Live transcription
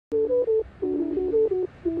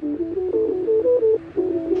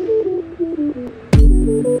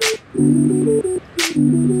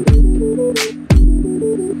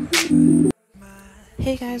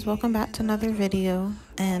guys, welcome back to another video.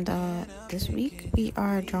 And this week we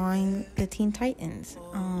are drawing the Teen Titans.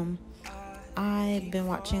 I've been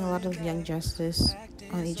watching a lot of Young Justice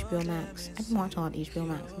on HBO Max. I've been watching a lot of HBO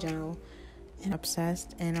Max in general and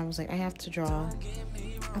obsessed, and I was like, I have to draw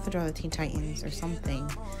the Teen Titans or something.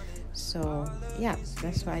 So yeah,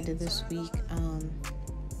 that's what I did this week.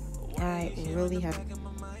 I really have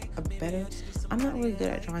I'm not really good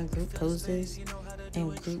at drawing group poses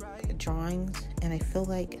and group drawings, and I feel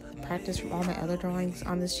like practice from all my other drawings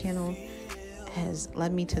on this channel has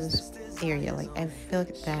led me to this area. Like, I feel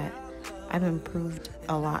like that I've improved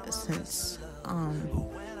a lot since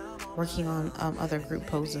working on other group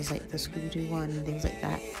poses like the Scooby-Doo one and things like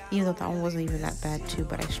that, even though that one wasn't even that bad too,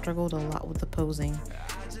 but I struggled a lot with the posing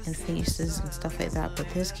and faces and stuff like that. But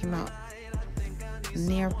this came out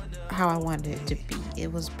near how I wanted it to be.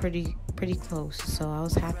 It was pretty close, so I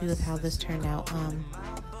was happy with how this turned out.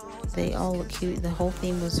 They all look cute. The whole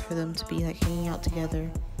theme was for them to be like hanging out together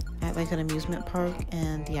at like an amusement park,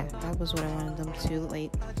 and yeah, that was what I wanted them to look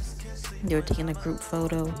like. They were taking a group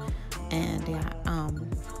photo, and yeah,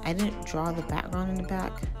 I didn't draw the background in the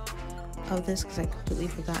back of this because I completely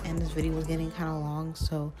forgot, and this video was getting kind of long,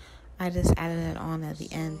 so I just added it on at the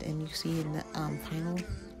end, and you see in the final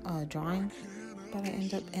drawing that I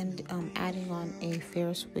end up adding on a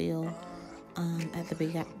Ferris wheel at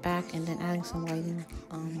the back, and then adding some lighting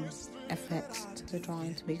effects to the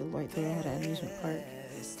drawing to make it look like they had an amusement park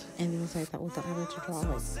and things like that, with the other to draw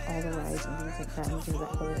like all the rides and things like that and give that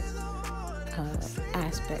whole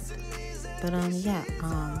aspect.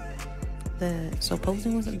 But so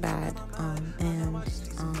posing wasn't bad, and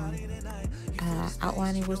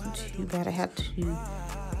outlining wasn't too bad. I had to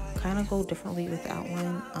kind of go differently with the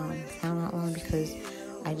outline, final outline, because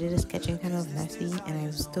I did a sketching kind of messy, and I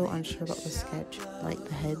was still unsure about the sketch. Like,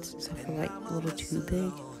 the heads and stuff were like a little too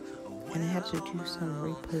big, and I had to do some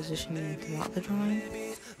repositioning throughout the drawing.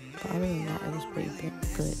 But other than that, it was pretty good.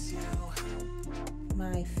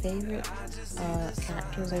 My favorite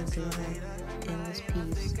characters I've drawn in this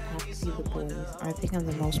piece have to be the boys. I think I'm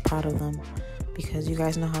the most proud of them, because you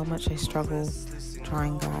guys know how much I struggle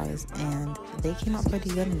drawing guys, and they came out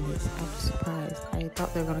pretty good in this. I was surprised. I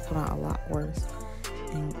thought they were going to come out a lot worse.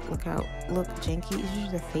 And look janky. It's usually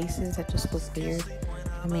their faces that just look weird.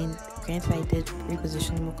 I mean, granted, I did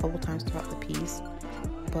reposition them a couple times throughout the piece,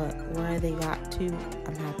 but where they got to,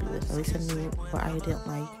 I'm happy with. At least I knew what I didn't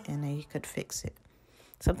like, and I could fix it.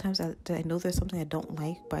 Sometimes I know there's something I don't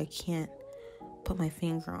like, but I can't put my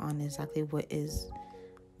finger on exactly what is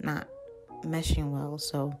not meshing well.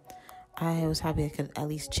 So I was happy I could at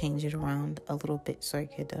least change it around a little bit so I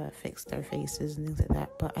could fix their faces and things like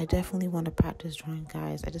that. But I definitely want to practice drawing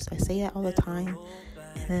guys. I say that all the time,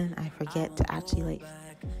 and then I forget to actually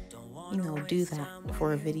do that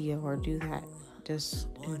for a video, or do that just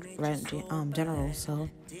in general. So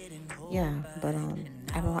yeah, but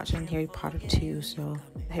I've been watching Harry Potter too, so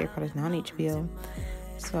Harry Potter's now on HBO.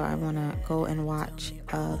 So I want to go and watch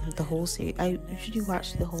the whole series. I usually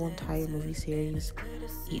watch the whole entire movie series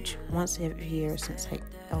once every year since like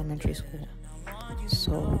elementary school.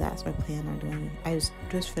 So that's my plan on doing. I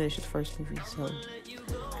just finished the first movie, so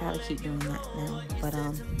I gotta keep doing that now. But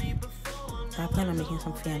I plan on making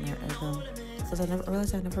some fan art of them, because I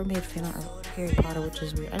realized I never made fan art of Harry Potter, which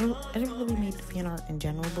is weird. I never really made fan art in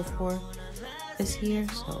general before this year,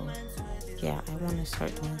 so yeah, I want to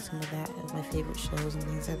start doing some of that with my favorite shows and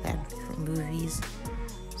things like that, different movies.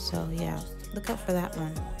 So yeah, look out for that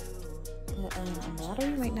one. But a lot of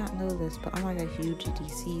you might not know this, but I'm like a huge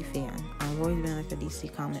DC fan. I've always been like a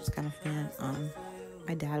DC Comics kind of fan.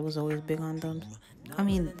 My dad was always big on them. I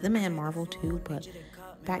mean, them and Marvel too, but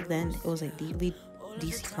back then it was like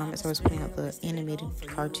DC Comics. I was putting out the animated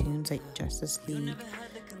cartoons like Justice League,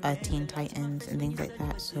 Teen Titans, and things like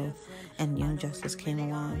that. So, and Young Justice came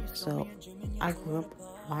along. So I grew up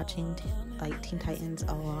watching Teen Titans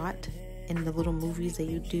a lot in the little movies that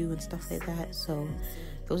you do and stuff like that. So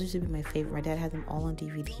those used to be my favorite. My dad had them all on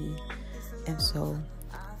DVD, and so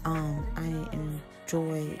I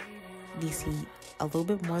enjoy DC a little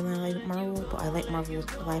bit more than I like Marvel, but I like Marvel's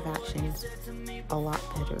live actions a lot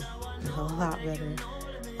better.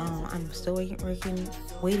 I'm still waiting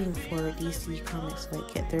for DC Comics to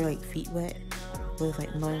like get their feet wet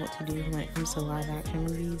with knowing what to do when it comes to live action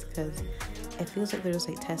movies, because it feels like they're just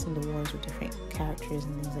testing the waters with different characters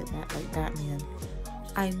and things like that. Like Batman,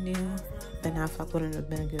 I knew Ben Affleck wouldn't have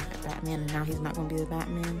been a good Batman, and now he's not going to be the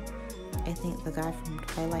Batman. I think the guy from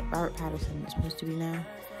Twilight, Robert Pattinson, is supposed to be now.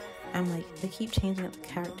 I'm like, they keep changing up the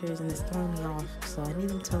characters, and it's throwing me off. So I need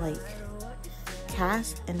them to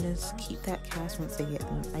cast and just keep that cast once they get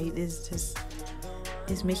them.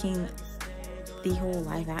 It's making the whole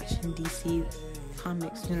live action DC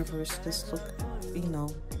Comics universe just look, you know,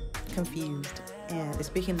 confused, and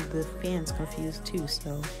it's making the fans confused too.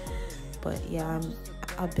 So, but yeah, I'm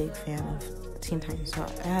a big fan of Teen Titans, so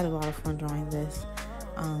I had a lot of fun drawing this,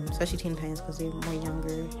 especially Teen Titans because they're more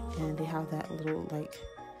younger and they have that little, like,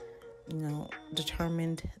 you know,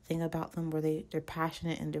 determined thing about them where they're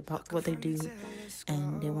passionate and they're about what they do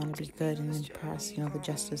and they want to be good and impress, you know, the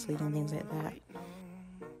Justice League and things like that.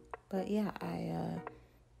 But yeah, I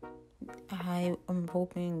am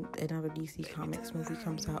hoping another DC Comics movie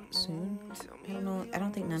comes out soon. I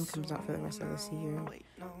don't think none comes out for the rest of this year,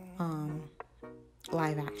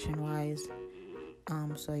 live action wise.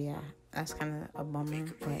 So yeah, that's kind of a bummer,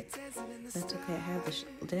 but that's okay.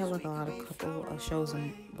 They have like a couple of shows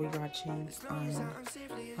I'm rewatching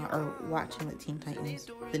or watching with Teen Titans,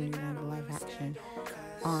 the new one, the live action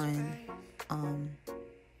on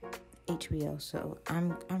HBO. So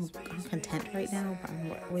I'm content right now, but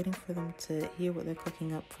I'm waiting for them to hear what they're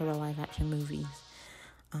cooking up for the live action movies.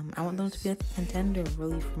 I want them to be like a contender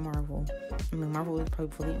really for Marvel. I mean, Marvel will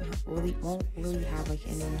probably won't really have like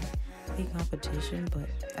any big competition, but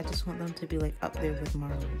I just want them to be like up there with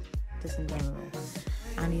Marvel, just in general.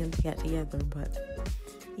 I need them to get together, but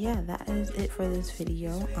yeah, that is it for this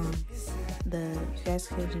video. You guys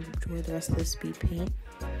can enjoy the rest of the speed paint.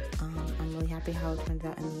 I'm really happy how it turned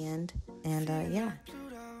out in the end, and yeah,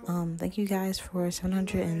 thank you guys for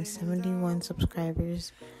 771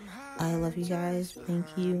 subscribers. I love you guys,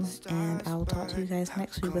 thank you, and I will talk to you guys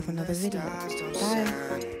next week with another video. Bye.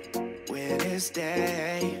 When it's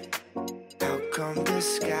day, how come the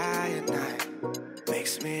sky at night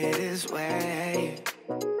makes me this way?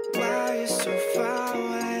 Why you so far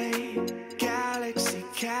away? Galaxy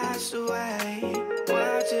cast away,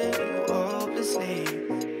 watching you hopelessly.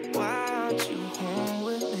 Why aren't you home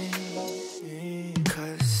with me?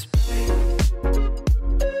 'Cause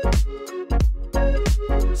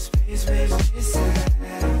space makes me sad.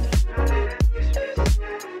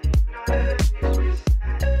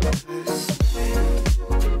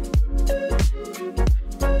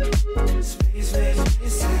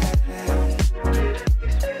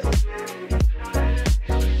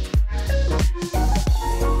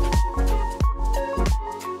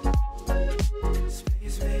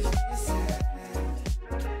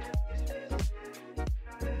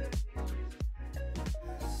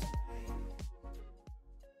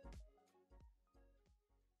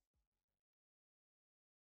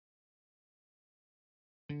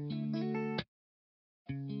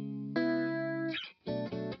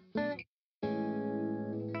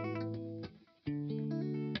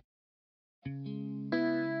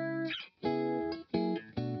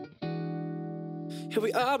 Here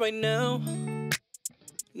we are right now,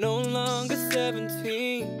 no longer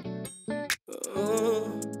 17.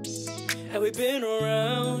 Have we been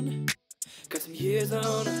around? Got some years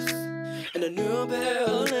on us, and a new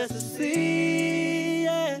bell less to see.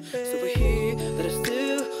 Yeah. So we're here, that I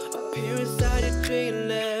still appear inside your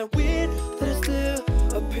dreamland. Weird that I still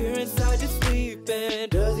appear inside your sleep. And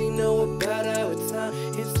does he know about our time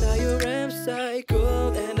inside your REM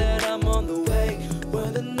cycle? And that I'm on the way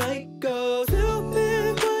when the night goes. Tell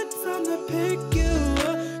me what time to pick you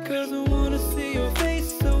up, 'cause I wanna see your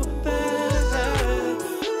face so bad.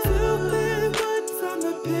 Tell me what time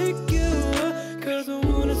to pick you up, 'cause I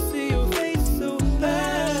wanna see your face so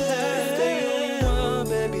bad. Stay only one,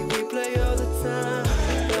 baby, we play all the time.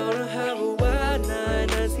 Gonna have a wild night,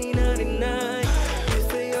 1999. We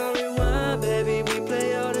stay on rewind, baby, we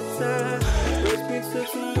play all the time. Race me to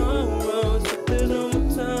tomorrow, so there's no more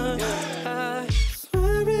time. I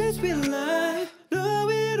swear it's real life, know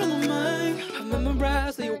it on my mind. I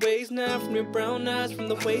memorize your waist now, from your brown eyes, from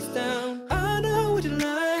the waist down. I know what you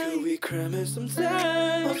like. Could we cram in some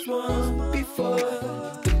time once before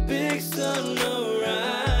the big sun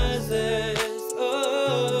rises?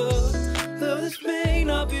 Oh, though this may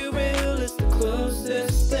not be real, it's the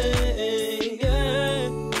closest thing. Yeah.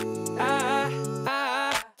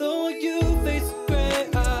 Though you face gray,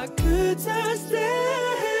 I could just stay.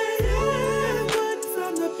 What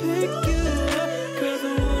time to pick you up, 'cause I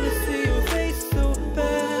wanna see your face so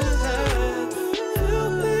bad. Tell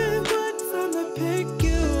me what time to pick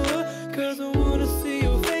you up, 'cause I wanna see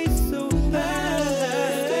your face so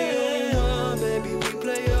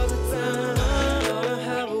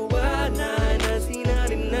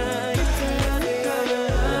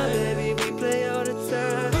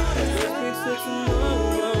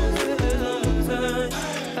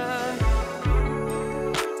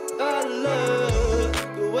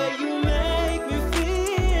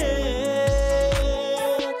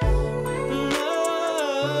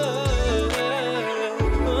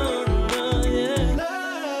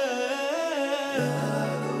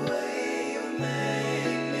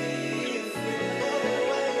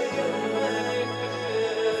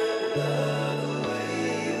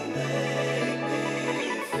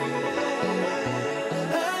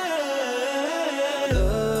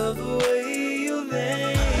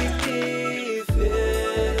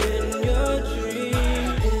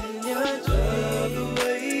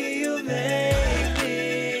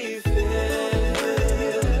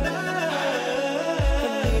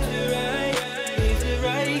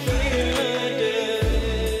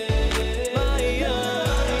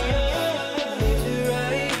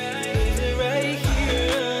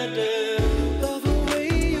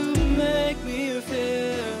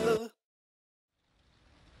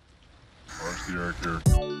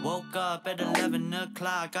Woke up at 11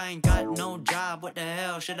 o'clock, I ain't got no job, what the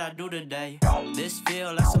hell should I do today? This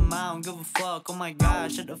feel like some I don't give a fuck, oh my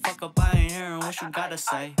god, shut the fuck up, I ain't hearing what you gotta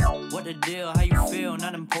say. What the deal, how you feel,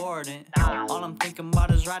 not important. All I'm thinking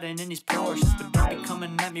about is riding in these Porsches, but don't be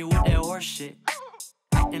coming at me with that horse shit.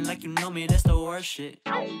 Acting like you know me, that's the worst shit.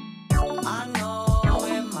 I know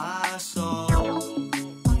in my soul,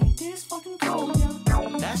 I ain't this fucking cold,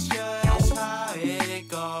 yeah. That's just how it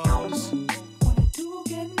goes. When I do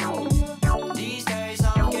get older, these days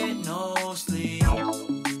I don't get no sleep.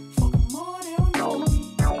 Fuck 'em all, they don't know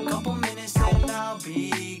me. Couple minutes and I'll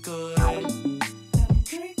be good. Let me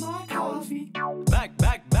drink my coffee. Back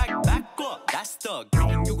up. That's the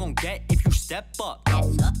greeting you gon' get if you step up.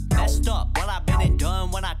 Messed up, while I've been and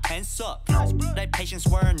done when I tense up. That patience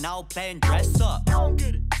wearing out, playing dress up.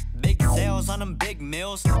 Big sales on them big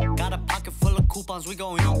meals. Got a pocket full of coupons, we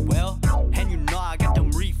gon' eat well. And you know I got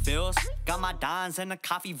them refills. Got my dimes and the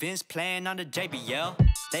coffee Vince playing on the JBL.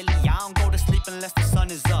 Lately I don't go to sleep unless the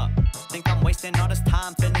sun is up. Think I'm wasting all this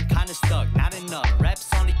time feeling kinda stuck. Not enough reps,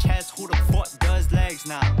 only chest, who the fuck does legs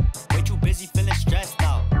now? Way too busy feeling stressed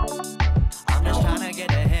out. I'm just tryna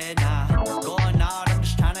get ahead now. Going out, I'm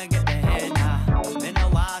just tryna get ahead now. Been a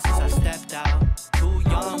while since I stepped out. Too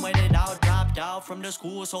young, waited out, dropped out from the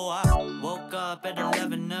school, so I woke up at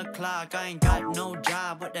 11 o'clock. I ain't got no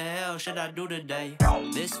job, what the hell should I do today?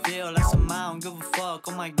 This feel like some I don't give a fuck,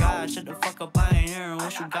 oh my god, shut the fuck up, I ain't hearing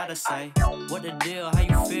what you gotta say. What the deal, how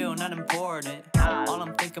you feel, not important. All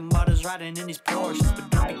I'm thinking about is riding in these Porsches, but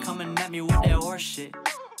don't be coming at me with that horse shit.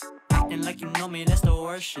 Acting like you know me, that's the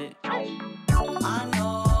worst shit. I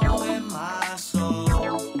know in my soul,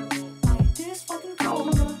 I ain't this fucking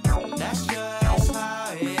cold, that's just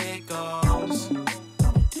how it goes. When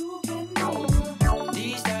I do get older,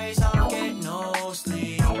 these days I don't get no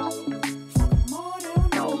sleep. Fuck 'em all, they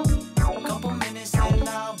don't know me. Couple minutes and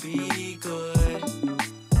I'll be good.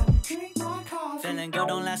 Let me drink my coffee. Feeling good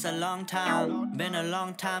don't last a long time. Been a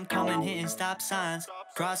long time coming, hitting stop signs.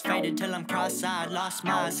 Cross-faded till I'm cross-eyed. Lost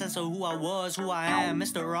my sense of who I was, who I am.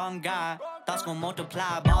 It's the wrong guy. Thoughts gon'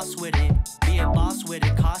 multiply, boss with it. Be a boss with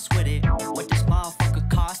it, cost with it. What this motherfucker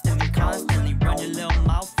costing me constantly. Run your little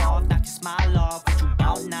mouth off, knock your smile off. What you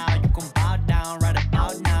bout now? You gon' bow down right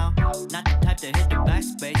about now. Not the type to hit the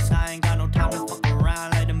backspace. I ain't got no time to fuck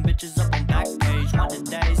around. Lay them bitches up on Backpage. One of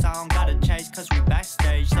the days I don't gotta chase, cause we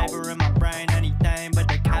backstage. Savor in my brain, anything but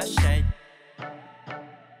the cachet.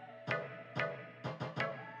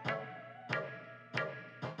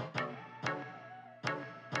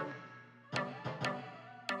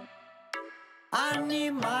 I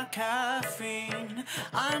need my caffeine,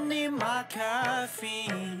 I need my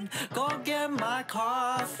caffeine. Go get my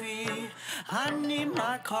coffee, I need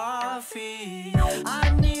my coffee. I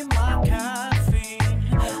need my caffeine,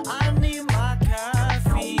 I need my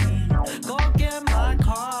caffeine. Go get my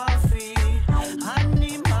coffee, I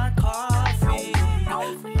need my coffee.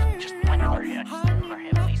 Just whenever he for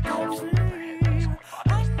him, please go for him.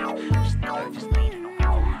 Just need to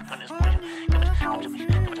know.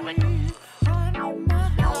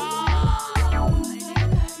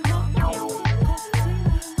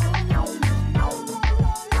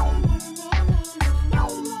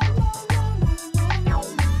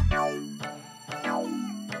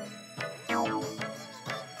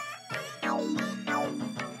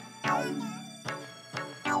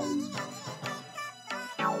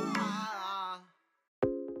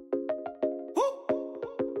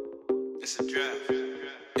 It's a draft.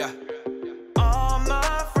 Yeah. All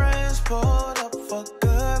my friends pulled up for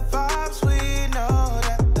good vibes. We know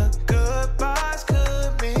that the goodbyes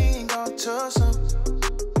could mean gone too soon.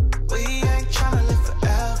 We ain't tryna live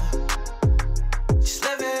forever, just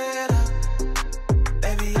live it up.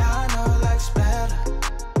 Baby, I know life's better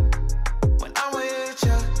when I'm with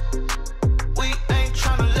ya. We ain't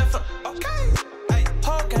tryna live for, okay. Hey,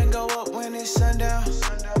 whole gang go up when it's sundown.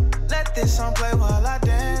 Let this song play while I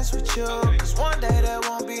dance with you. Cause one day there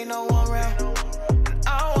won't be no one around. And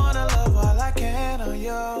I wanna love all I can on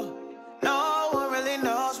you. No one really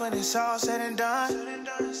knows when it's all said and done.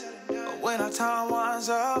 But when our time winds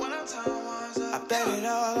up, I bet it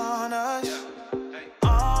all on us.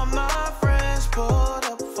 All my friends pulled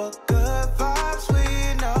up for good vibes.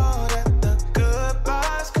 We know that the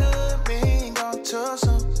goodbyes could mean gone too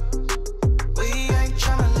soon. We ain't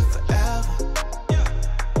tryna live forever,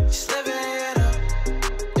 just live it up.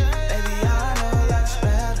 Baby, I know life's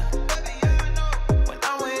better when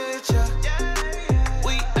I'm with ya.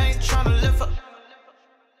 We ain't tryna live for.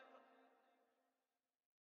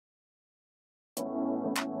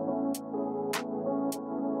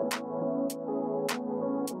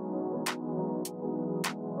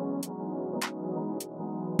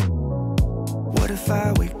 what if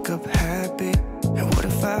I wake up happy? And what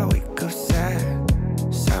if I wake up sad?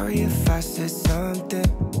 Sorry if I said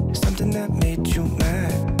something that made you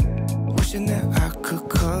mad. Wishing that I could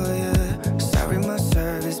call you. Sorry my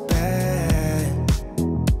service bad,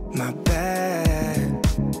 my bad.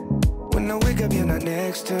 When I wake up you're not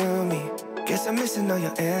next to me. Guess I'm missing all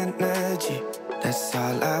your energy. That's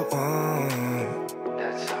all I want.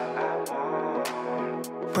 That's all I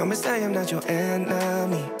want. Promise I am not your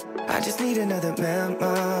enemy. I just need another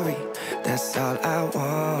memory. That's all I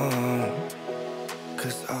want.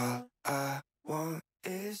 'Cause all